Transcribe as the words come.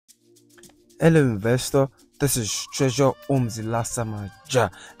Hello investor, this is Treasure Homes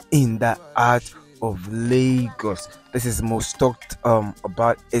Ilasamaja in the heart of Lagos. This is the most talked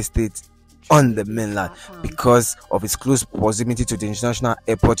about estate on the mainland because of its close proximity to the international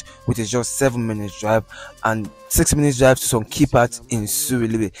airport, which is just 7 minutes drive and 6 minutes drive to some key parts in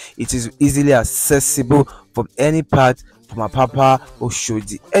Surulere. It is easily accessible from any part, from Apapa or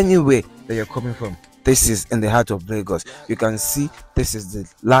Shodi, anywhere that you're coming from. This is in the heart of Lagos. You can see this is the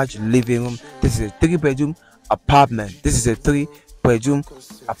large living room. This is a 3 bedroom apartment. This is a 3 bedroom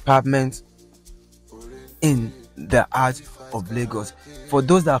apartment in the heart of Lagos. For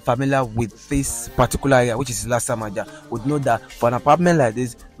those that are familiar with this particular area, which is Ilasamaja, would know that for an apartment like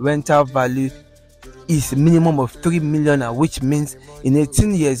this, rental value is minimum of 3 million, which means in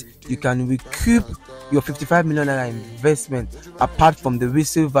 18 years you can recoup your 55 million naira investment, apart from the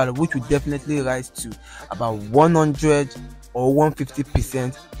resale value, which will definitely rise to about 100 or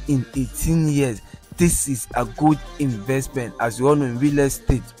 150% in 18 years. This is a good investment. As you all know, in real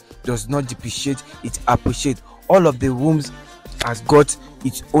estate does not depreciate, it appreciates. All of the rooms has got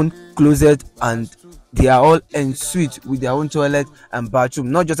its own closet, and they are all en suite with their own toilet and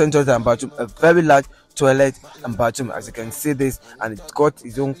bathroom. Not just a toilet and bathroom, a very large toilet and bathroom, as you can see this, and it's got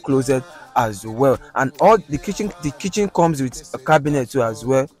its own closet as well. And all the kitchen comes with a cabinet too as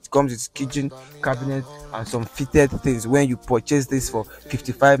well. It comes with kitchen cabinet and some fitted things when you purchase this for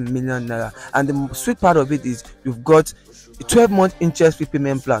 55 million naira. And the sweet part of it is you've got a 12-month interest-free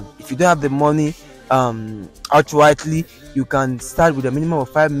payment plan. If you don't have the money outrightly, you can start with a minimum of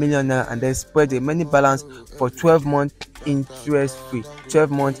 5 million naira and then spread the remaining balance for 12 months interest free.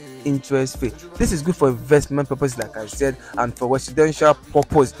 This is good for investment purposes, like I said, and for residential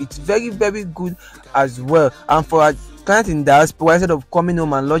purpose. It's very good as well. And for a client in diaspora, instead of coming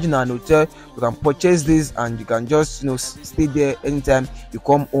home and lodging in an hotel, you can purchase this and you can just stay there anytime you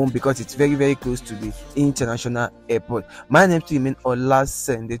come home, because it's very close to the international airport. My name to remain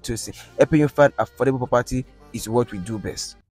Olasende Tosin. Helping you find affordable property is what we do best.